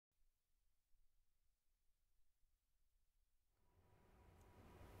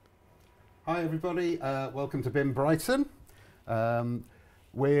Hi everybody, welcome to BIMM Brighton.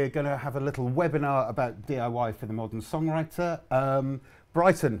 We're going to have a little webinar about DIY for the modern songwriter.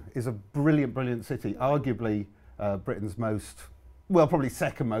 Brighton is a brilliant, brilliant city, arguably Britain's most, well, probably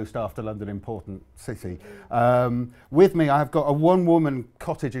second most after London important city. With me I've got a one-woman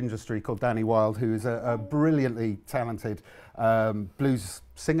cottage industry called Dani Wilde, who is a brilliantly talented blues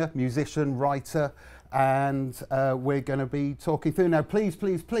singer, musician, writer, and we're going to be talking through. Now please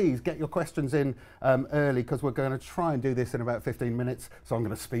get your questions in early, because we're going to try and do this in about 15 minutes, so I'm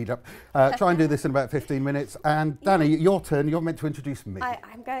going to speed up. Try and do this in about 15 minutes, and Dani, your turn, you're meant to introduce me.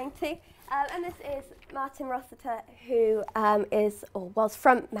 I'm going to, and this is Martin Rossiter, who is, or was,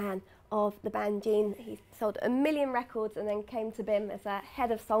 frontman of the band Gene. He sold 1 million records and then came to BIMM as a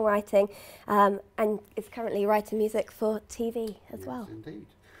head of songwriting, and is currently writing music for TV as well. Yes, indeed.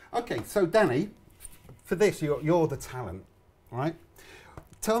 Okay, so Dani, for this, you're the talent, right?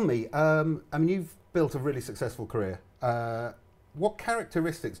 Tell me, I mean, you've built a really successful career. What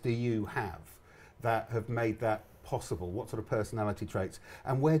characteristics do you have that have made that possible? What sort of personality traits?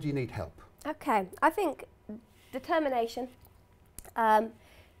 And where do you need help? Okay, I think determination,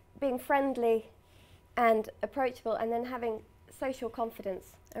 being friendly and approachable, and then having social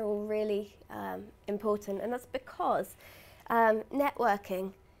confidence are all really important. And that's because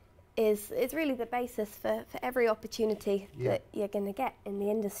networking is really the basis for every opportunity that you're going to get in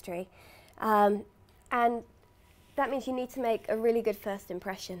the industry. And that means you need to make a really good first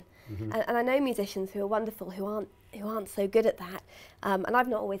impression. And I know musicians who are wonderful who aren't so good at that, and I've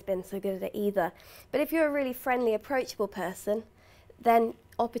not always been so good at it either. But if you're a really friendly, approachable person, then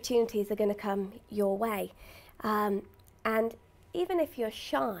opportunities are going to come your way. And even if you're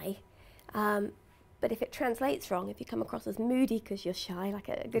shy, but if it translates wrong, if you come across as moody because you're shy, like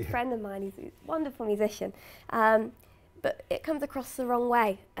a good friend of mine, he's a wonderful musician, but it comes across the wrong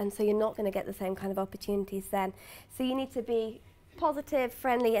way, and so you're not going to get the same kind of opportunities then. So you need to be positive,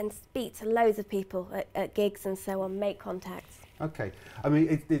 friendly, and speak to loads of people at gigs and so on, make contacts. Okay, I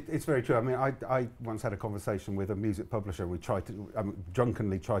mean, it's very true. I mean, I once had a conversation with a music publisher. We tried to,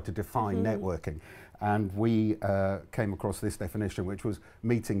 drunkenly tried to define networking, and we came across this definition, which was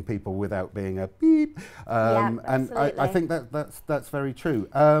meeting people without being a beep. And I think that's very true.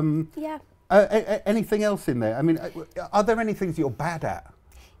 Anything else in there? I mean, are there any things you're bad at?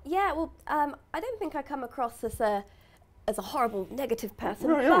 Yeah, well, I don't think I come across as a horrible, negative person,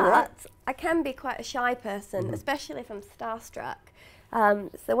 but I can be quite a shy person, especially if I'm starstruck.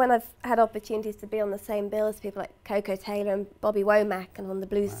 So when I've had opportunities to be on the same bill as people like Coco Taylor and Bobby Womack and on the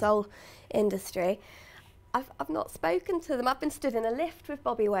blues soul industry, I've not spoken to them. I've been stood in a lift with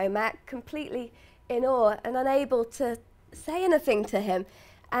Bobby Womack, completely in awe and unable to say anything to him.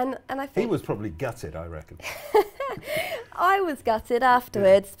 And I think he was probably gutted, I reckon. I was gutted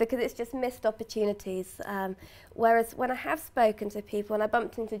afterwards because it's just missed opportunities. Whereas when I have spoken to people, and I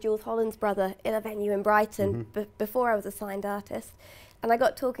bumped into Jules Holland's brother in a venue in Brighton before I was a signed artist, and I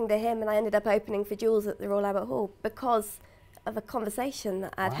got talking to him, and I ended up opening for Jules at the Royal Albert Hall because of a conversation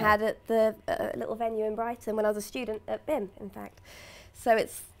that I'd had at the little venue in Brighton when I was a student at BIMM, in fact. So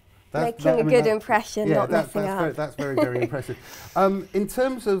it's making a good impression, not messing up. That's very, very impressive. In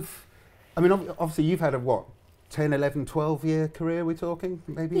terms of, I mean, obviously you've had a, what, 10, 11, 12-year career, we're talking?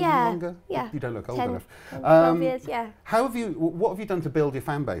 Maybe even longer? Yeah. You don't look old enough. 12 years, yeah. What have you done to build your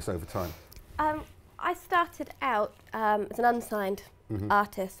fan base over time? I started out as an unsigned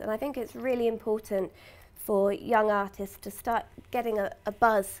artist, and I think it's really important for young artists to start getting a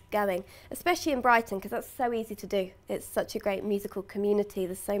buzz going, especially in Brighton, because that's so easy to do. It's such a great musical community.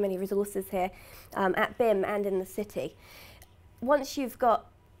 There's so many resources here at BIMM and in the city. Once you've got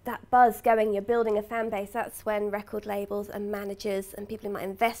that buzz going, you're building a fan base, that's when record labels and managers and people who might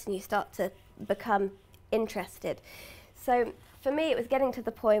invest in you start to become interested. So for me, it was getting to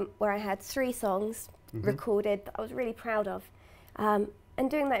the point where I had 3 songs recorded that I was really proud of. And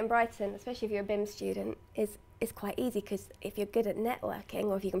doing that in Brighton, especially if you're a BIMM student, is quite easy, because if you're good at networking,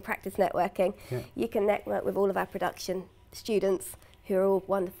 or if you can practice networking, you can network with all of our production students who are all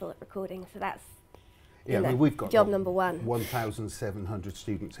wonderful at recording. So that's I mean, we've got job number 1. 1,700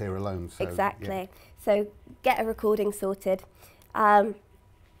 students here alone. So, exactly. So get a recording sorted.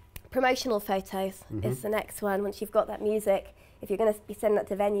 Promotional photos is the next one. Once you've got that music, if you're going to be sending that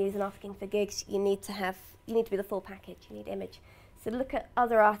to venues and asking for gigs, you need to be the full package. You need image. So look at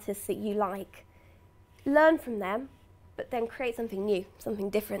other artists that you like, learn from them, but then create something new, something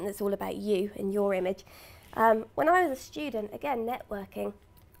different that's all about you and your image. When I was a student, again, networking,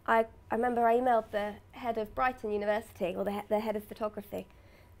 I remember I emailed the head of Brighton University, or the head of photography,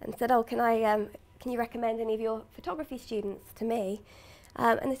 and said, oh, can you recommend any of your photography students to me?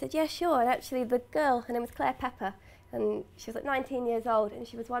 And they said, yeah, sure. And actually the girl, her name was Claire Pepper, and she was like 19 years old, and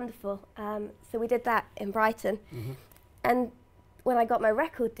she was wonderful. So we did that in Brighton. And when I got my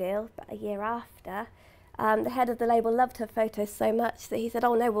record deal, about a year after, the head of the label loved her photos so much that he said,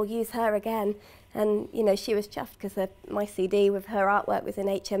 oh no, we'll use her again. And you know, she was chuffed because my CD with her artwork was in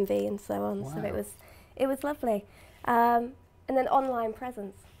HMV and so on. Wow. So it was lovely. And then online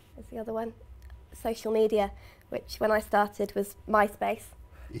presence is the other one. Social media, which when I started was MySpace.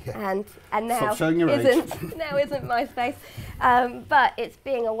 Yeah. And now Stop showing your isn't MySpace. But it's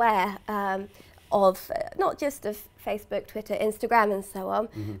being aware of not just of Facebook, Twitter, Instagram and so on,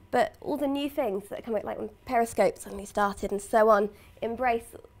 but all the new things that come out, like when Periscope suddenly started and so on.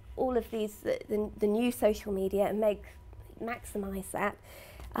 Embrace all of these, the new social media, and maximise that.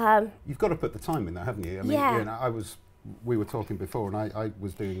 You've got to put the time in there, haven't you? I mean, yeah. You know, we were talking before, and I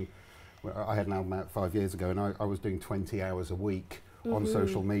was doing, I had an album out 5 years ago, and I was doing 20 hours a week on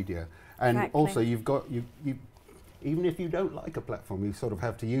social media. And also you've got, you even if you don't like a platform, you sort of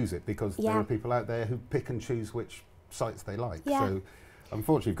have to use it, because there are people out there who pick and choose which sites they like. So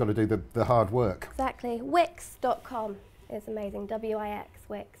unfortunately you've got to do the hard work. Exactly. Wix.com is amazing, W-I-X,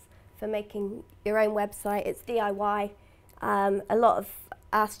 Wix, for making your own website. It's DIY. A lot of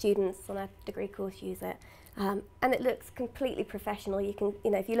our students on our degree course use it. And it looks completely professional. You can,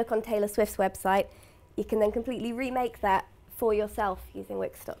 you know, if you look on Taylor Swift's website, you can then completely remake that for yourself using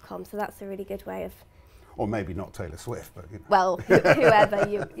Wix.com. So that's a really good way of. Or maybe not Taylor Swift, but you know. Well, whoever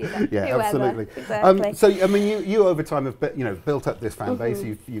you know. Yeah, whoever. absolutely. Exactly. So I mean, you over time have built up this fan base.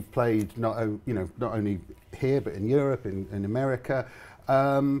 You've played not only here but in Europe, in America.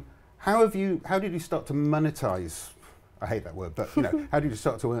 How did you start to monetize? I hate that word, but you know, how did you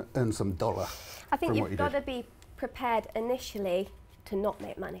start to earn some dollar? I think you've got to be prepared initially to not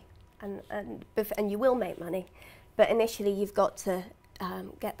make money, and you will make money, but initially you've got to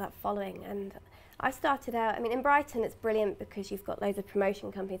get that following. And I started out, I mean, in Brighton it's brilliant because you've got loads of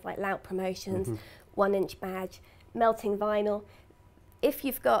promotion companies like Lout Promotions, 1 Inch Badge, Melting Vinyl. If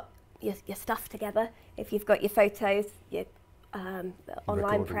you've got your stuff together, if you've got your photos, your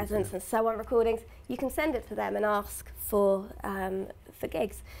online presence and so on, recordings, you can send it to them and ask for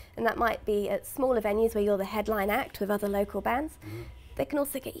gigs. And that might be at smaller venues where you're the headline act with other local bands. They can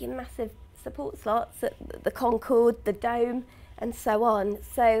also get you massive support slots at the Concord, the Dome, and so on.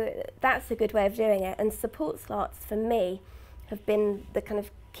 So that's a good way of doing it. And support slots, for me, have been the kind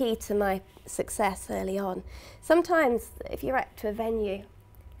of key to my success early on. Sometimes, if you're at to a venue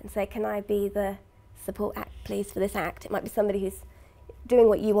and say, can I be the support act, please, for this act? It might be somebody who's doing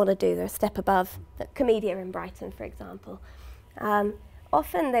what you want to do. They're a step above. The Comedia in Brighton, for example.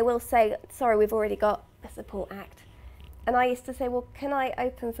 Often they will say, sorry, we've already got a support act. And I used to say, well, can I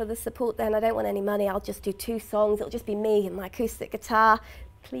open for the support then? I don't want any money. I'll just do 2 songs. It'll just be me and my acoustic guitar,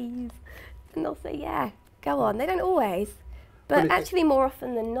 please. And they'll say, yeah, go on. They don't always. But actually, more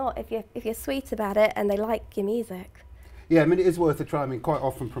often than not, if you're sweet about it and they like your music. Yeah, I mean, it is worth a try. I mean, quite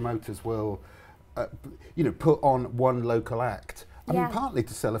often promoters will, put on one local act. I mean, partly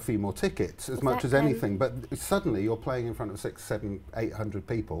to sell a few more tickets, as much as anything. But suddenly you're playing in front of 600, 700, 800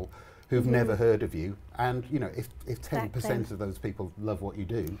 people who've never heard of you, and you know, if 10% of those people love what you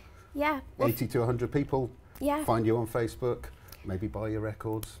do, 80 to 100 people find you on Facebook, maybe buy your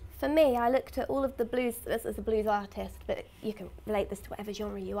records. For me, I looked at all of the blues, as a blues artist, but you can relate this to whatever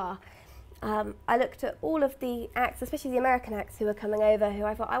genre you are. I looked at all of the acts, especially the American acts who were coming over, who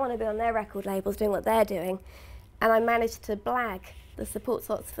I thought, I want to be on their record labels doing what they're doing, and I managed to blag the support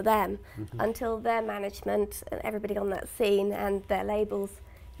slots for them until their management and everybody on that scene and their labels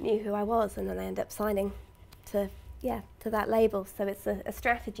knew who I was, and then I ended up signing to that label. So it's a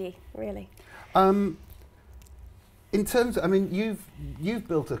strategy, really. In terms, I mean, you've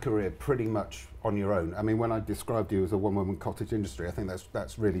built a career pretty much on your own. I mean, when I described you as a one-woman cottage industry, I think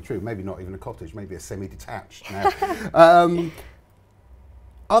that's really true. Maybe not even a cottage, maybe a semi-detached now.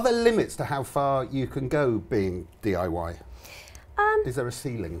 Are there limits to how far you can go being DIY? Is there a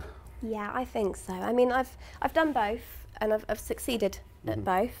ceiling? Yeah, I think so. I mean, I've done both, and I've succeeded at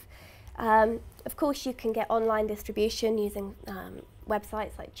both. Of course, you can get online distribution using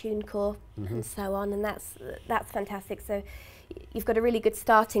websites like TuneCore and so on, and that's fantastic. So you've got a really good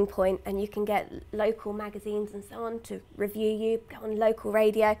starting point, and you can get local magazines and so on to review you. Go on local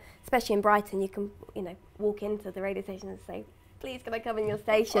radio, especially in Brighton. You can walk into the radio station and say, "Please, can I come in your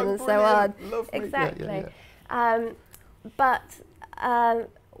station?" and so on. Lovely. Exactly. But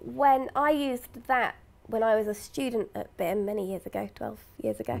when I used that when I was a student at BIMM many years ago, 12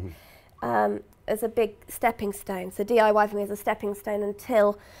 years ago, as a big stepping stone. So DIY for me is a stepping stone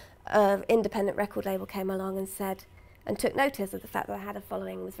until an independent record label came along and said, and took notice of the fact that I had a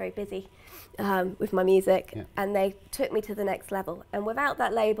following, was very busy with my music, and they took me to the next level. And without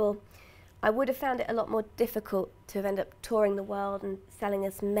that label, I would have found it a lot more difficult to have ended up touring the world and selling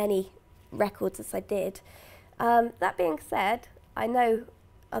as many records as I did. That being said, I know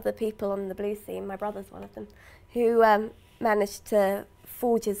other people on the blues scene, my brother's one of them, who managed to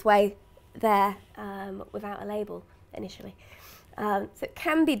forge his way there without a label initially. So it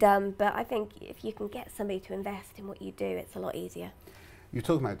can be done, but I think if you can get somebody to invest in what you do, it's a lot easier. You're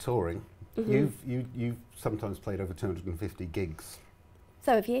talking about touring. You've sometimes played over 250 gigs.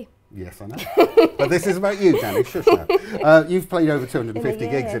 So have you. Yes, I know. But this is about you, Dani. Shush now. You've played over 250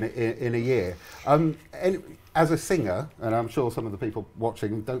 gigs in a year. And as a singer, and I'm sure some of the people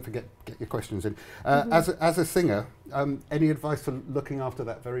watching, don't forget, get your questions in. As a singer, any advice for looking after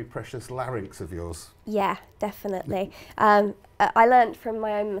that very precious larynx of yours? Yeah, definitely. I learned from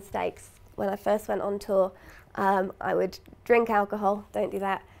my own mistakes when I first went on tour. I would drink alcohol, don't do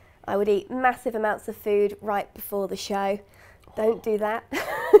that. I would eat massive amounts of food right before the show. Don't do that.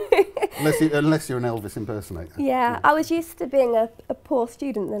 unless you're an Elvis impersonator. Yeah, I was used to being a poor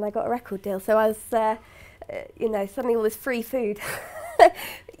student, then I got a record deal, so I was, you know, suddenly all this free food.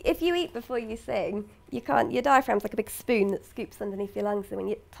 If you eat before you sing, you can't, your diaphragm's like a big spoon that scoops underneath your lungs, and when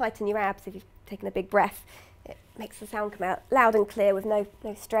you tighten your abs, if you've taken a big breath, it makes the sound come out loud and clear with no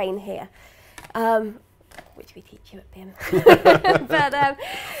strain here. Which we teach you at BIMM.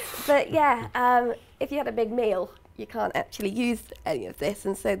 but yeah, if you had a big meal, you can't actually use any of this,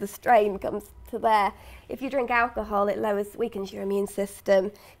 and so the strain comes to there. If you drink alcohol, it weakens your immune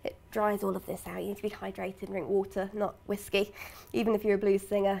system, it dries all of this out. You need to be hydrated, drink water, not whiskey, even if you're a blues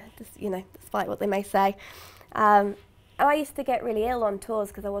singer, just, you know, despite what they may say. And I used to get really ill on tours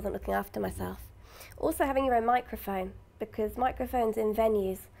because I wasn't looking after myself. Also having your own microphone, because microphones in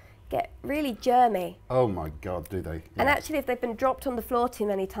venues get really germy. Oh my God, do they? Yeah. And actually, if they've been dropped on the floor too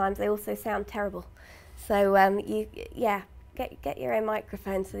many times, they also sound terrible. So get your own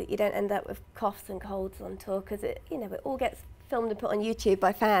microphone so that you don't end up with coughs and colds on tour, because it all gets filmed and put on YouTube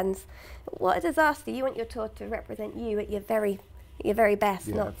by fans. What a disaster! You want your tour to represent you at your very best,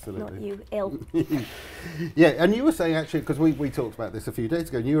 not you ill. Yeah, and you were saying actually, because we talked about this a few days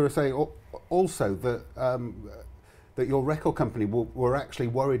ago, and you were saying also that that your record company were actually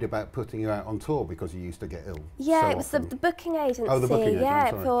worried about putting you out on tour because you used to get ill. Yeah, so it was the booking agency. Oh, the booking agency.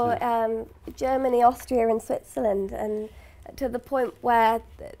 Yeah, for Germany, Austria and Switzerland, and to the point where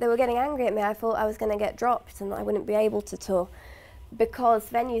they were getting angry at me. I thought I was going to get dropped and I wouldn't be able to tour, because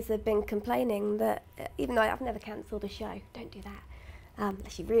venues have been complaining that, even though I've never cancelled a show, don't do that,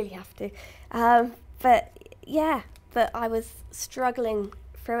 unless you really have to. But yeah, that I was struggling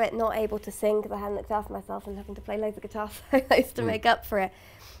through it, not able to sing because I hadn't looked after myself, and having to play loads of guitar solos to make up for it.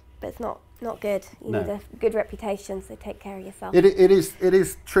 But it's not good. You need a good reputation, so take care of yourself. It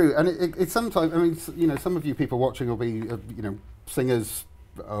is true, and it's sometimes, I mean, you know, some of you people watching will be you know, singers,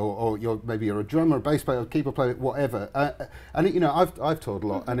 or maybe you're a drummer, a bass player, a keyboard player, whatever. And you know, I've toured a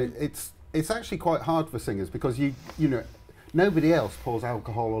lot, and it's actually quite hard for singers, because you know, nobody else pours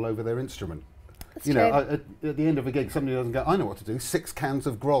alcohol all over their instrument. That's you true. know, at the end of a gig, somebody doesn't go, I know what to do, 6 cans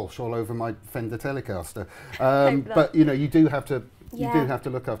of Grolsch all over my Fender Telecaster. But you know, you do have to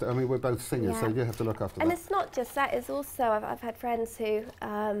look after. I mean, we're both singers, so you do have to look after that. And it's not just that; it's also I've had friends who,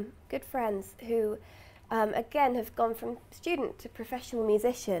 good friends who, again have gone from student to professional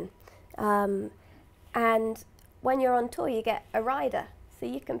musician, and when you're on tour, you get a rider, so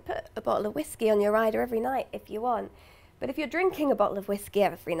you can put a bottle of whiskey on your rider every night if you want. But if you're drinking a bottle of whiskey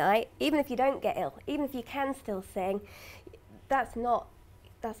every night, even if you don't get ill, even if you can still sing, that's not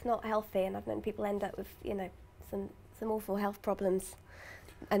healthy. And I've known people end up with, you know, some awful health problems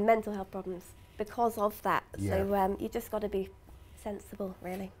and mental health problems because of that. Yeah. So you just got to be sensible,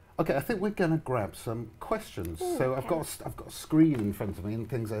 really. Okay, I think we're going to grab some questions. Ooh, so I've got a screen in front of me, and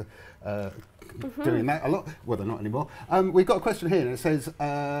things are doing that a lot. Well, they're not anymore. We've got a question here, and it says,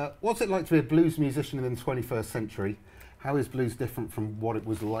 what's it like to be a blues musician in the 21st century? How is blues different from what it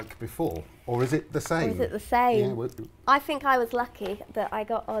was like before? Or is it the same? Or is it the same? Yeah, I think I was lucky that I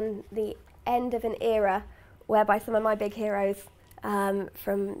got on the end of an era whereby some of my big heroes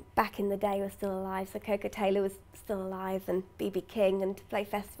from back in the day were still alive. So Coco Taylor was still alive, and B.B. King, and to play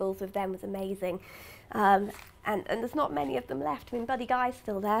festivals with them was amazing. And there's not many of them left. I mean, Buddy Guy's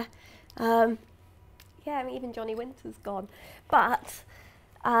still there. Yeah, I mean, even Johnny Winter's gone. But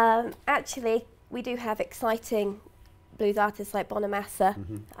actually, we do have exciting blues artists like Bonamassa,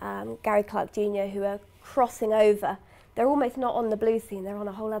 Gary Clark Jr., who are crossing over. They're almost not on the blues scene, they're on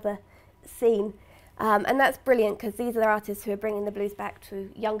a whole other scene. And that's brilliant, because these are the artists who are bringing the blues back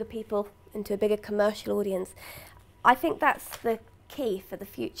to younger people and to a bigger commercial audience. I think that's the key for the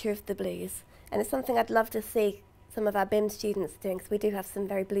future of the blues, and it's something I'd love to see some of our BIMM students doing, because we do have some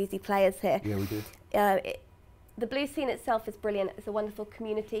very bluesy players here. Yeah, we do. The blues scene itself is brilliant. It's a wonderful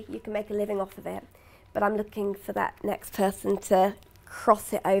community. You can make a living off of it. But I'm looking for that next person to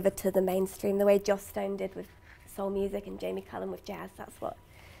cross it over to the mainstream, the way Joss Stone did with soul music and Jamie Cullum with jazz. That's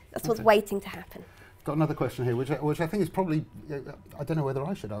what's waiting to happen. Got another question here, which I think is probably, I don't know whether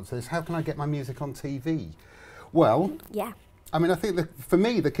I should answer this. How can I get my music on TV? Well, yeah. I mean, I think for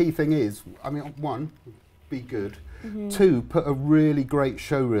me, the key thing is, I mean, one, be good. Two, put a really great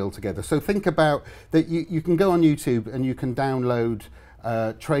show reel together. So think about that you can go on YouTube and you can download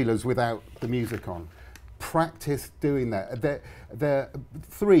trailers without the music on. Practice doing that.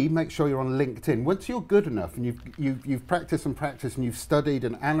 Three, make sure you're on LinkedIn. Once you're good enough and you've practiced and practiced and you've studied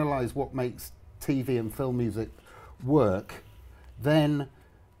and analysed what makes TV and film music work, then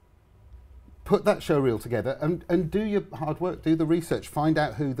put that show reel together and do your hard work, do the research, find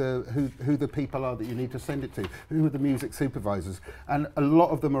out who the people are that you need to send it to, who are the music supervisors, and a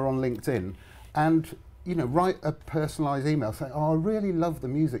lot of them are on LinkedIn. And you know, write a personalised email saying, "Oh, I really love the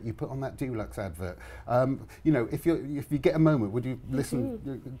music you put on that Dulux advert. You know, if you get a moment, would you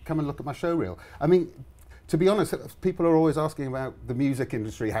listen? Come and look at my show reel." I mean, to be honest, people are always asking about the music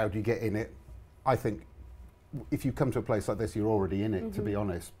industry. How do you get in it? I think if you come to a place like this, you're already in it. To be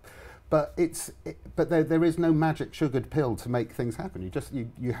honest. But there is no magic sugared pill to make things happen.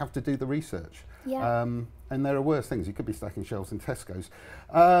 You have to do the research. Yeah. And there are worse things. You could be stacking shelves in Tesco's.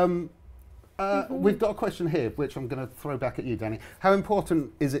 We've got a question here, which I'm going to throw back at you, Dani. How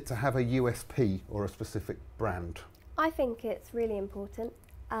important is it to have a USP or a specific brand? I think it's really important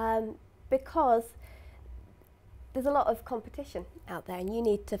because there's a lot of competition out there, and you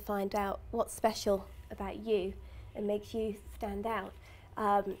need to find out what's special about you and makes you stand out.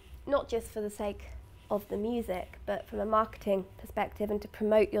 Not just for the sake of the music, but from a marketing perspective and to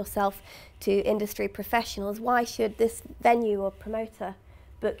promote yourself to industry professionals. Why should this venue or promoter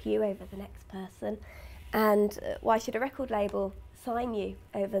book you over the next person? And why should a record label sign you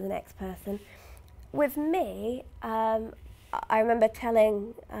over the next person? With me, I remember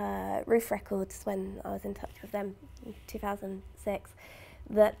telling Roof Records when I was in touch with them in 2006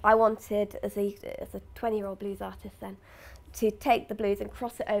 that I wanted, as a 20-year-old blues artist then, to take the blues and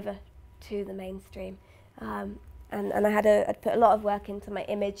cross it over to the mainstream. And I'd put a lot of work into my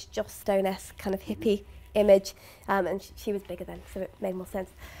image, Joss Stone-esque kind of hippie image, and she was bigger then, so it made more sense.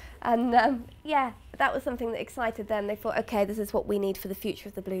 And yeah, that was something that excited them. They thought, okay, this is what we need for the future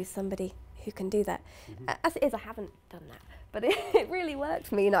of the blues, somebody who can do that. As it is, I haven't done that, but it really worked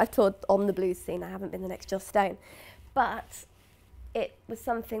for me. You know, I've toured on the blues scene, I haven't been the next Joss Stone, but it was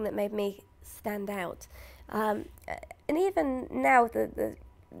something that made me stand out. And even now, the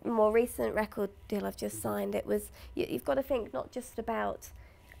more recent record deal I've just signed, it was, you've got to think not just about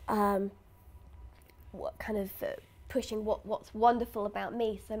what kind of pushing what's wonderful about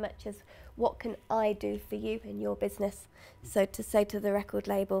me, so much as what can I do for you in your business. So to say to the record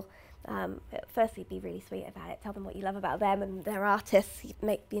label, firstly, be really sweet about it, tell them what you love about them and their artists,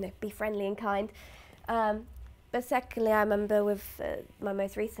 be friendly and kind. But secondly, I remember with my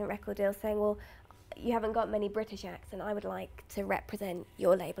most recent record deal saying, well, you haven't got many British acts, and I would like to represent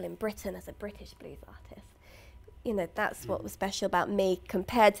your label in Britain as a British blues artist. You know, that's what was special about me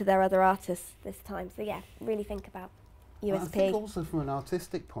compared to their other artists this time. So yeah, really think about USP. I think also from an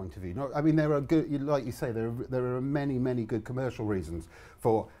artistic point of view. I mean, there are good, like you say, there are many good commercial reasons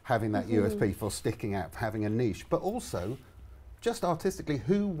for having that USP, for sticking out, for having a niche, but also just artistically,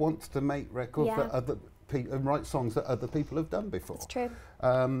 who wants to make records that other and write songs that other people have done before? It's true.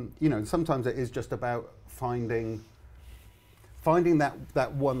 You know, sometimes it is just about finding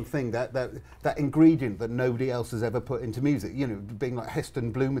that one thing, that ingredient that nobody else has ever put into music. You know, being like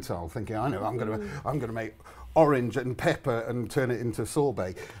Heston Blumenthal, thinking, I know, I'm gonna make orange and pepper and turn it into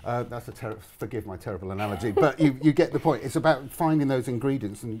sorbet. That's forgive my terrible analogy, but you get the point. It's about finding those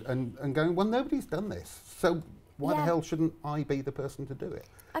ingredients and going, well, nobody's done this, so why the hell shouldn't I be the person to do it?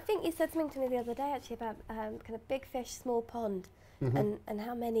 I think you said something to me the other day actually about kind of big fish, small pond, and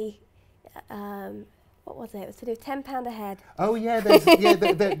how many, what was it? It was to do with £10 a head. Oh yeah,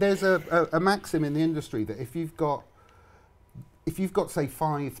 there's a maxim in the industry that if you've got say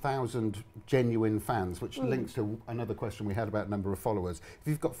 5,000 genuine fans, which links to another question we had about number of followers, if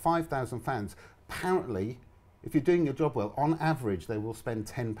you've got 5,000 fans, apparently if you're doing your job well, on average, they will spend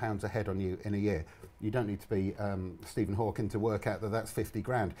 £10 a head on you in a year. You don't need to be Stephen Hawking to work out that that's 50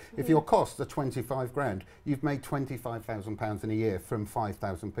 grand. If your costs are 25 grand, you've made £25,000 in a year from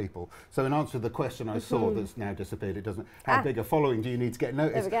 5,000 people. So in answer to the question I saw that's now disappeared, it doesn't, how big a following do you need to get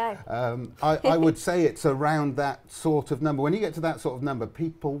noticed? There we go. I would say it's around that sort of number. When you get to that sort of number,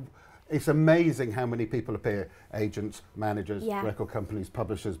 people, it's amazing how many people appear, agents, managers, record companies,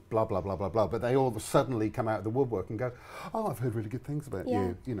 publishers, blah, blah, blah, blah, blah, but they all suddenly come out of the woodwork and go, oh, I've heard really good things about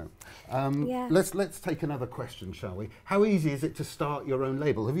you, you know. Let's take another question, shall we? How easy is it to start your own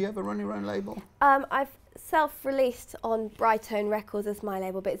label? Have you ever run your own label? I've self-released on Brighton Records as my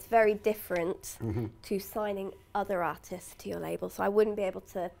label, but it's very different to signing other artists to your label, so I wouldn't be able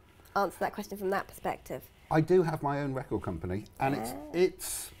to answer that question from that perspective. I do have my own record company, and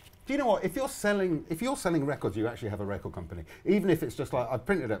it's do you know what? If you're selling records, you actually have a record company. Even if it's just like I've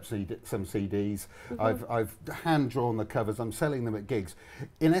printed up some CDs, I've hand drawn the covers, I'm selling them at gigs.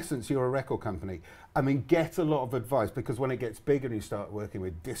 In essence, you're a record company. I mean, get a lot of advice, because when it gets bigger and you start working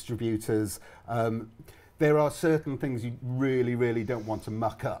with distributors, there are certain things you really, really don't want to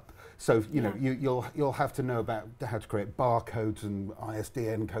muck up. So you know, you'll have to know about how to create barcodes and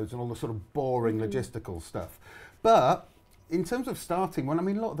ISDN codes and all the sort of boring logistical stuff. But in terms of starting one, I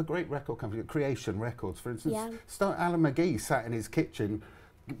mean, a lot of the great record companies, Creation Records, for instance, Alan McGee sat in his kitchen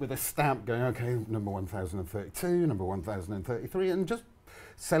with a stamp going, okay, number 1032, number 1033, and just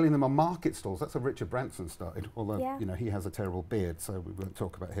selling them on market stalls. That's how Richard Branson started, although, you know, he has a terrible beard, so we won't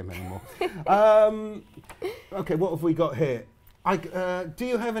talk about him anymore. Okay, what have we got here? Do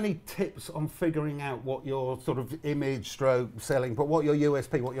you have any tips on figuring out what your sort of image stroke selling, but what your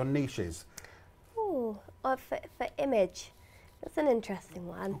USP, what your niche is? Oh, for image. That's an interesting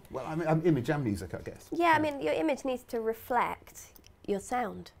one. Well, I mean, image and music, I guess. Yeah, I mean, your image needs to reflect your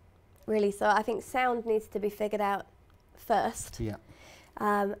sound, really. So I think sound needs to be figured out first. Yeah.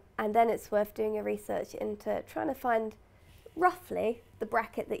 And then it's worth doing your research into trying to find roughly the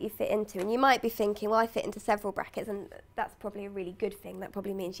bracket that you fit into. And you might be thinking, well, I fit into several brackets, and that's probably a really good thing. That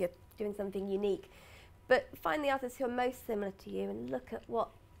probably means you're doing something unique. But find the artists who are most similar to you and look at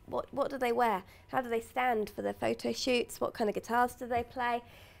what do they wear? How do they stand for their photo shoots? What kind of guitars do they play?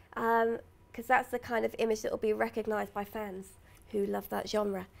 Because that's the kind of image that will be recognised by fans who love that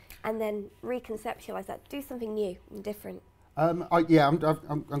genre. And then reconceptualise that. Do something new and different. I'm going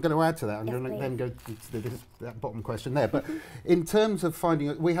to add to that. I'm going to then go to that bottom question there. But in terms of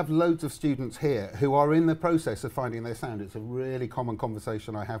finding, we have loads of students here who are in the process of finding their sound. It's a really common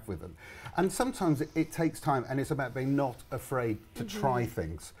conversation I have with them. And sometimes it takes time, and it's about being not afraid to try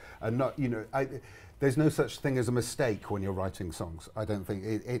things. And not, you know, there's no such thing as a mistake when you're writing songs. I don't think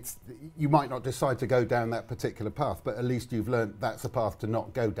you might not decide to go down that particular path, but at least you've learned that's a path to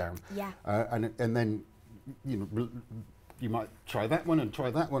not go down. Yeah. And then, you know, you might try that one and try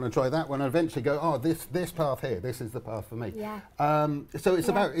that one and try that one, and eventually go, oh, this path here, this is the path for me. Yeah. So it's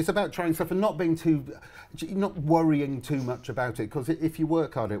about trying stuff and not being not worrying too much about it, because if you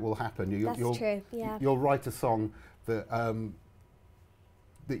work hard, it will happen. That's true. Yeah. You'll write a song that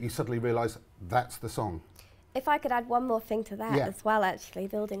that you suddenly realise that's the song. If I could add one more thing to that as well, actually,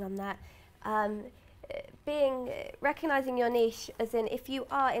 building on that. Recognising your niche, as in if you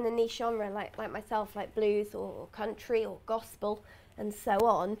are in a niche genre like myself, like blues or country or gospel and so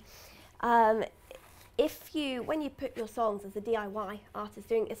on, when you put your songs as a DIY artist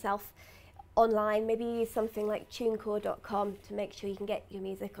doing it yourself online, maybe you use something like tunecore.com to make sure you can get your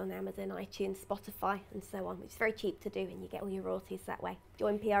music on Amazon, iTunes, Spotify and so on, which is very cheap to do, and you get all your royalties that way.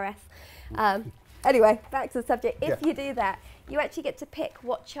 Join PRS. Anyway, back to the subject. If you do that, you actually get to pick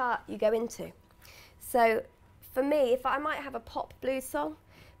what chart you go into. So for me, if I might have a pop blues song,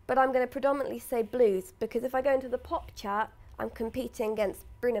 but I'm going to predominantly say blues, because if I go into the pop chart, I'm competing against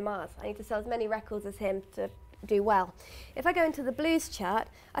Bruno Mars. I need to sell as many records as him to do well. If I go into the blues chart,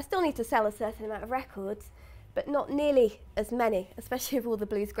 I still need to sell a certain amount of records, but not nearly as many, especially with all the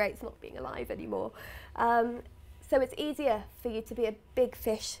blues greats not being alive anymore. So it's easier for you to be a big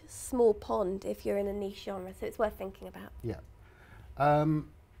fish, small pond if you're in a niche genre, so it's worth thinking about. Yeah.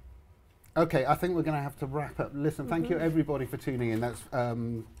 Okay, I think we're going to have to wrap up. Listen, thank you everybody for tuning in. That's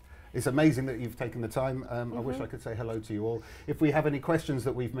it's amazing that you've taken the time. I wish I could say hello to you all. If we have any questions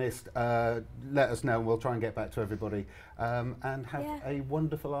that we've missed, let us know and we'll try and get back to everybody. And have a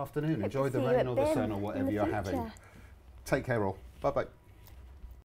wonderful afternoon. Enjoy the rain or the sun or whatever you're having. Take care all. Bye-bye.